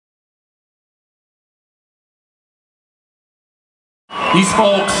These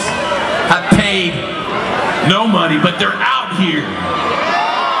folks have paid no money, but they're out here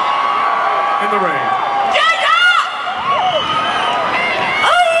in the rain.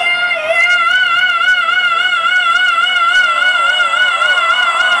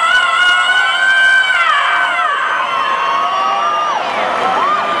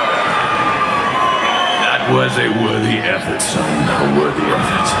 Was a worthy effort, son, a worthy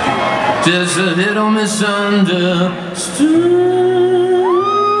effort. Just a little misunderstood.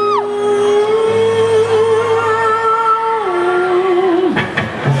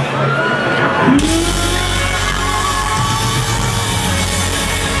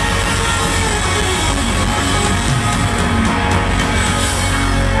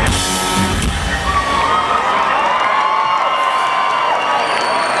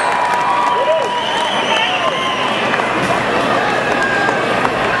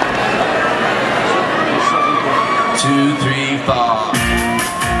 2, 3, 4.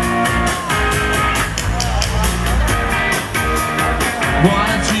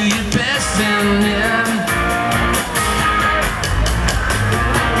 Wanna do your best and then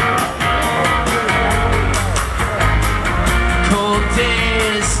cold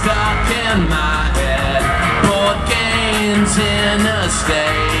days stuck in my head, board games in the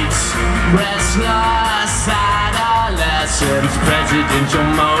States, restless adolescents, presidential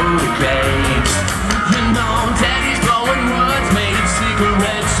motorcades. You know, daddy's blowing words made of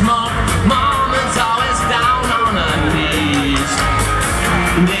cigarette smoke. Mama's always down on her knees.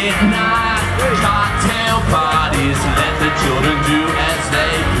 Late night cocktail parties, let the children do as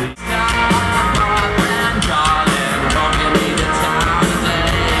they please. Stop and darling, walking me to town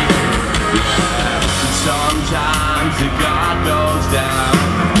today. Sometimes the guard goes down.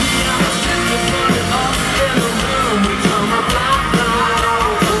 Me and my sister put it up in the room. We turn the black light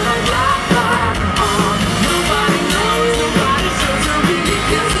on, turn the black light on. Nobody knows, nobody shows her really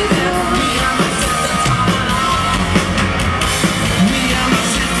kisses it. Me and my sister turn it on. Me and my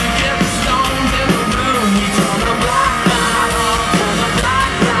sister get stoned in the room. We turn the black light on, turn the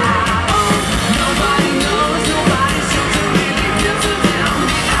black light on. Nobody knows, nobody shows her really kisses it.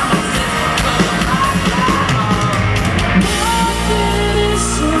 Me and my sister turn the black light on. Nothing is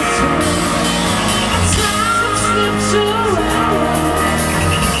certain. Time slips away.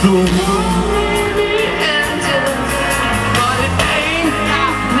 The world may be ending, but it ain't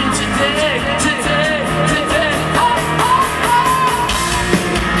happening today, today, today. Oh, oh, oh.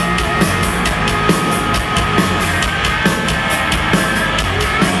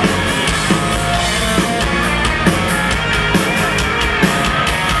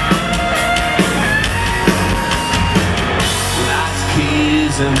 Life's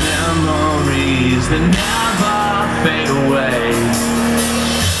keys and memories that never fade away.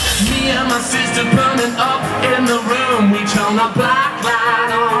 Me and my sister burning up in the room. We turn the black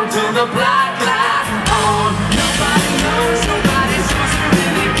light on, turn the black